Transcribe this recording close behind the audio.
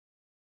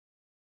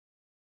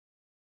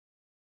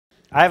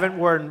I haven't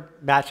worn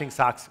matching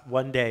socks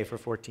one day for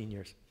 14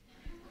 years.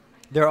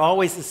 They're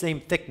always the same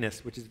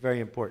thickness, which is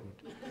very important.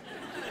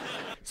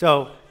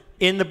 So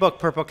in the book,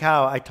 Purple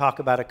Cow, I talk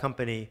about a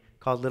company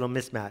called Little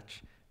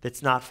Mismatch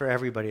that's not for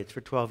everybody. It's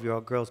for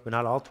 12-year-old girls, but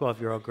not all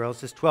 12-year-old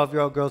girls. It's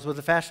 12-year-old girls with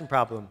a fashion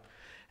problem.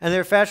 And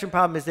their fashion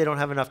problem is they don't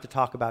have enough to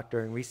talk about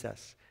during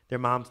recess. Their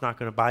mom's not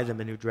going to buy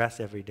them a new dress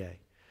every day.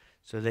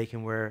 So they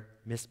can wear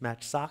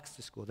mismatched socks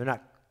to school. They're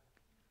not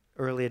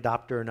early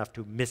adopter enough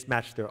to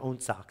mismatch their own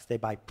socks. They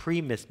buy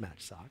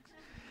pre-mismatched socks.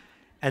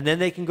 And then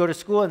they can go to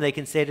school and they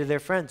can say to their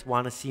friends,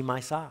 want to see my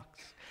socks?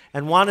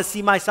 And want to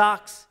see my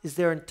socks is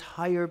their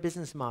entire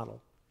business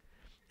model.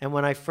 And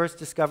when I first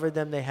discovered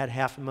them, they had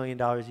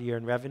 $500,000 a year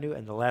in revenue,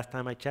 and the last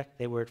time I checked,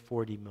 they were at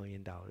 $40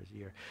 million a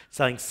year,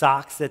 selling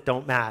socks that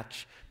don't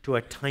match to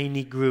a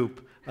tiny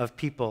group of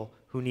people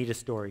who need a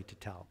story to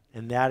tell.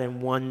 And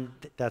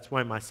that's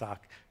why my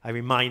sock, I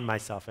remind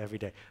myself every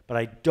day. But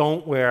I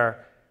don't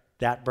wear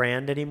that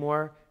brand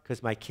anymore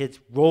because my kids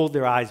rolled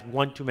their eyes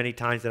one too many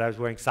times that I was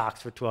wearing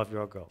socks for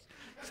 12-year-old girls.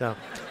 So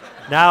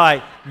now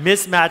I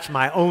mismatch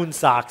my own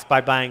socks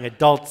by buying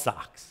adult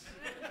socks.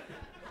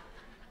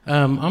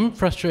 I'm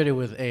frustrated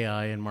with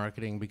AI in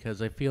marketing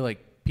because I feel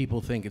like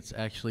people think it's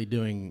actually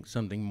doing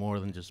something more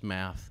than just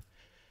math.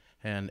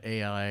 And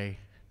AI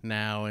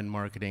now in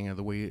marketing, or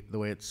the way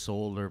it's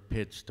sold or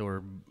pitched,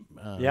 or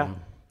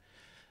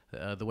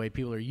the way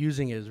people are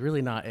using it is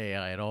really not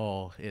AI at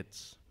all.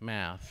 It's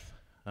math.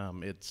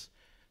 It's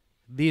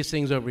these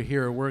things over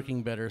here are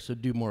working better, so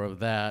do more of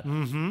that.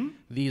 Mm-hmm.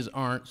 These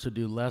aren't, so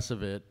do less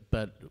of it.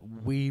 But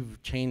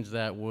we've changed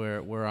that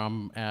where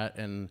I'm at,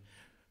 and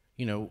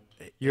you know.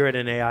 You're at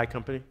an AI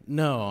company?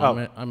 No,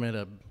 Oh. I'm at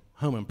a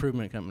home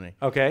improvement company.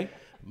 Okay.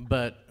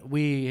 But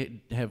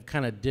we have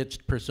kind of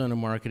ditched persona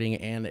marketing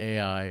and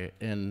AI,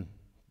 in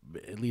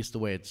at least the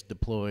way it's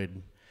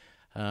deployed.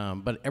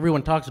 But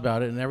everyone talks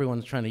about it, and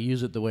everyone's trying to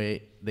use it the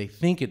way they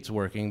think it's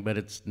working, but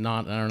it's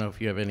not. I don't know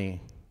if you have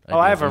any. Oh,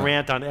 I have a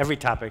rant on every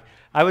topic.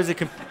 I was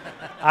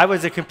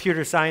a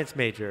computer science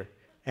major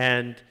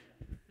and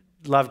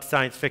loved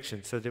science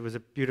fiction, so there was a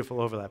beautiful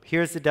overlap.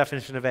 Here's the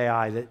definition of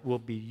AI that will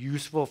be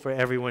useful for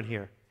everyone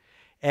here.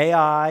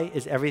 AI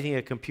is everything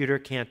a computer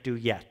can't do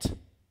yet.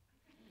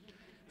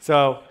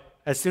 So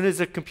as soon as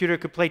a computer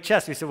could play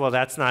chess, we said, well,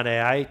 that's not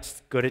AI,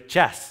 it's good at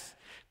chess.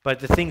 But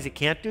the things it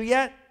can't do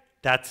yet,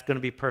 that's going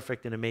to be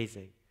perfect and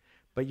amazing.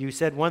 But you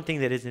said one thing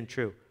that isn't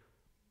true.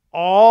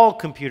 All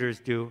computers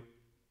do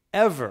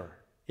ever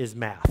is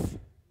math.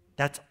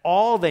 That's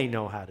all they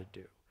know how to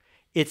do.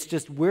 It's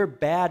just we're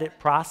bad at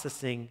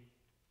processing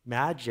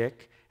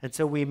magic, and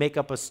so we make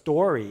up a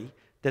story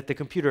that the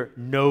computer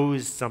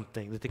knows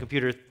something, that the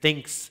computer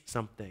thinks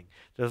something.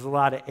 There's a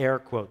lot of air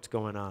quotes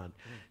going on.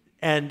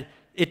 And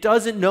it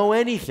doesn't know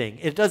anything.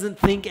 It doesn't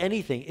think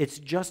anything. It's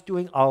just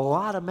doing a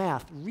lot of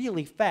math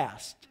really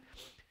fast.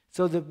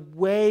 So the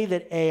way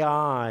that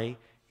AI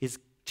is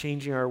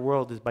changing our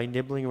world is by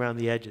nibbling around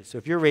the edges. So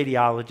if you're a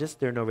radiologist,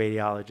 there are no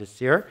radiologists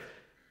here,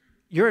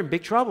 you're in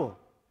big trouble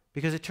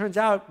because it turns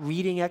out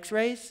reading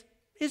x-rays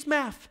is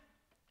math.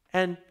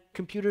 And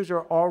computers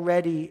are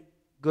already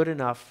good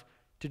enough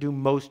to do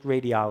most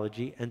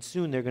radiology, and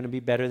soon they're going to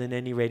be better than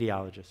any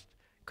radiologist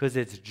because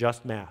it's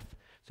just math.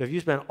 So if you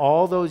spend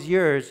all those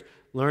years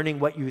learning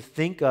what you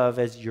think of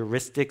as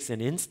heuristics and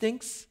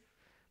instincts,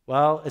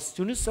 well, as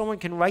soon as someone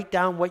can write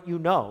down what you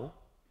know,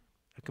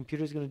 a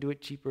computer's going to do it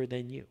cheaper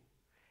than you.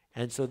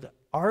 And so the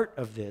art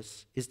of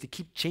this is to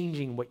keep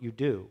changing what you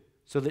do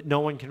so that no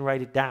one can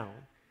write it down.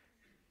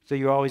 So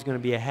you're always going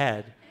to be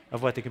ahead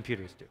of what the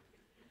computers do.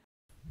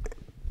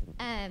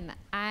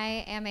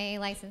 I am a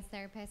licensed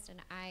therapist, and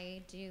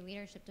I do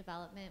leadership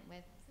development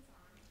with.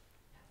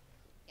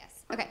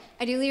 Yes. Okay.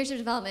 I do leadership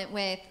development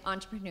with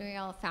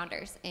entrepreneurial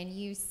founders, and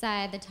you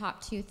said the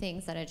top 2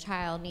 things that a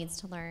child needs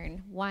to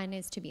learn. One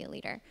is to be a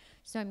leader.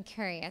 So I'm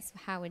curious,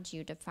 how would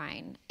you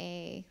define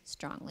a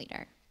strong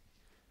leader?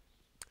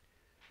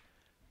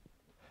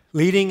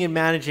 Leading and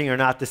managing are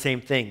not the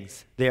same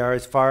things. They are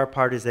as far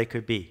apart as they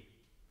could be.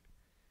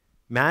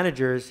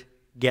 Managers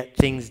get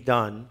things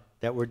done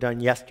that were done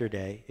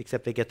yesterday,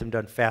 except they get them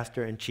done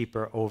faster and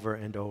cheaper over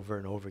and over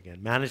and over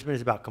again. Management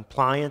is about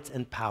compliance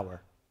and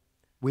power.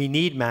 We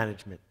need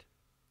management.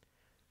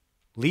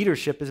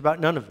 Leadership is about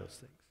none of those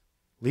things.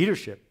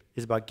 Leadership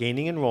is about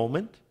gaining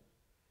enrollment,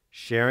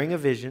 sharing a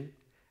vision,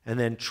 and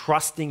then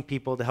trusting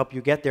people to help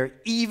you get there,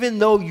 even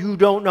though you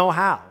don't know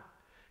how.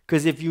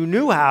 Because if you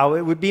knew how,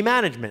 it would be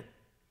management.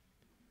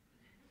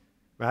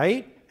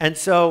 Right? And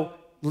so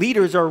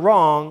leaders are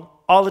wrong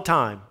all the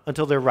time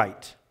until they're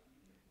right.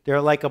 They're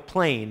like a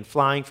plane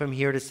flying from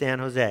here to San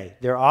Jose.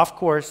 They're off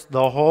course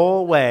the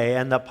whole way,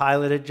 and the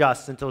pilot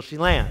adjusts until she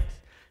lands.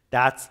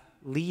 That's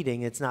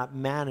leading. It's not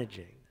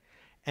managing.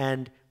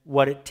 And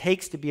what it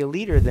takes to be a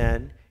leader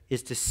then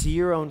is to see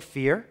your own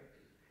fear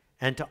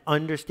and to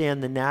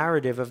understand the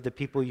narrative of the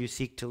people you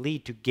seek to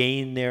lead to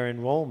gain their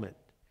enrollment.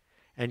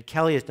 And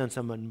Kelly has done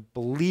some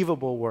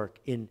unbelievable work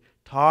in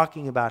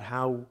talking about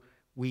how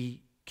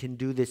we can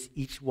do this,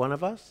 each one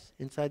of us,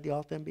 inside the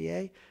Alt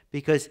MBA,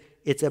 because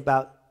it's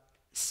about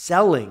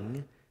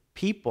selling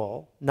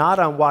people not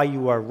on why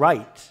you are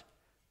right,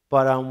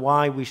 but on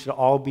why we should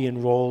all be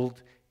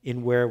enrolled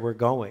in where we're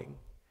going.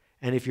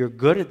 And if you're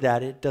good at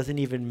that, it doesn't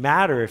even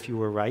matter if you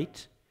were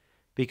right,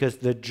 because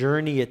the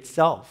journey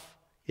itself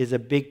is a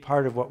big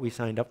part of what we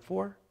signed up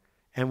for,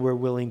 and we're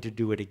willing to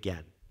do it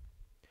again.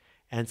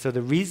 And so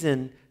the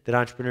reason that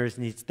entrepreneurs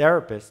need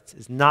therapists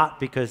is not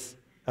because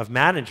of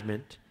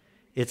management,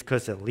 it's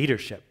because of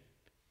leadership.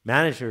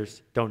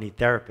 Managers don't need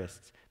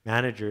therapists.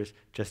 Managers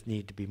just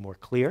need to be more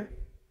clear.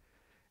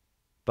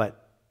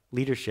 But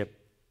leadership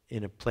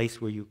in a place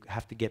where you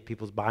have to get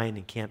people's buy-in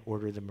and can't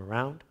order them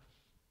around,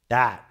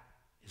 that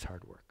is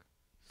hard work.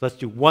 So let's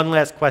do one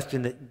last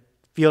question that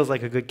feels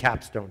like a good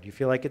capstone. Do you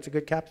feel like it's a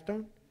good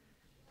capstone?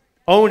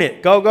 Own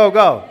it. Go, go,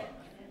 go.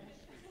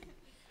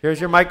 Here's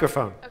your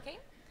microphone. Okay.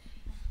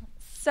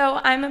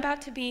 So I'm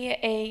about to be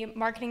a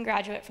marketing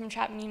graduate from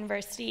Chapman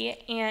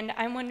University, and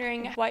I'm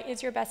wondering, what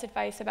is your best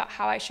advice about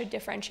how I should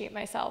differentiate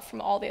myself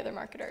from all the other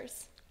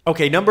marketers?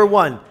 Okay, number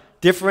one,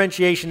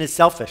 differentiation is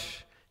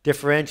selfish.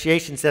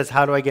 Differentiation says,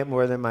 how do I get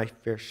more than my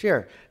fair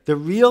share? The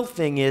real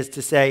thing is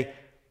to say,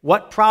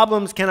 what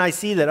problems can I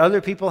see that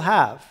other people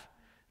have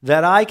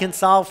that I can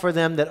solve for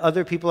them that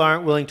other people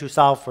aren't willing to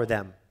solve for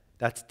them?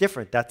 That's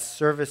different. That's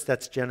service,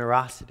 that's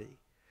generosity.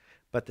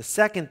 But the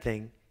second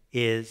thing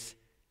is,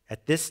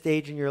 at this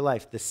stage in your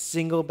life, the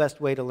single best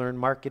way to learn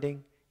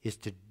marketing is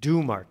to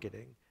do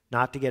marketing,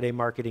 not to get a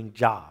marketing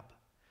job.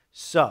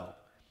 So,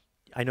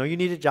 I know you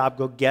need a job,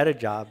 go get a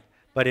job,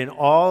 but in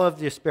all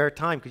of your spare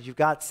time, because you've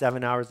got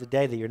 7 hours a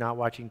day that you're not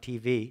watching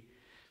TV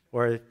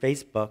or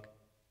Facebook,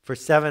 for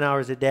 7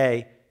 hours a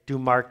day, do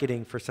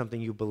marketing for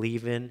something you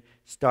believe in,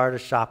 start a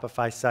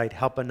Shopify site,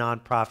 help a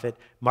nonprofit,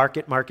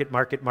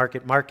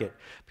 market.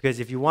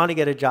 Because if you want to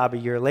get a job a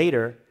year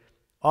later,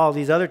 all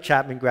these other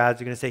Chapman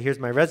grads are going to say, here's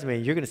my resume,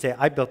 and you're going to say,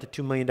 I built a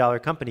 $2 million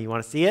company. You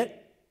want to see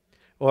it?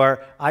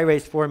 Or I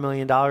raised $4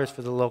 million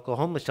for the local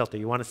homeless shelter.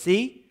 You want to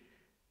see?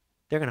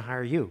 They're going to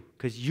hire you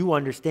because you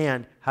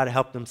understand how to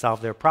help them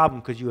solve their problem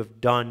because you have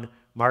done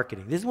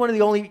marketing. This is one of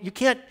the only, you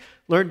can't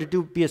learn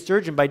to be a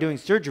surgeon by doing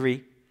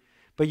surgery,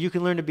 but you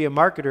can learn to be a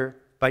marketer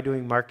by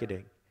doing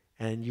marketing,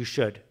 and you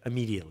should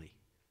immediately.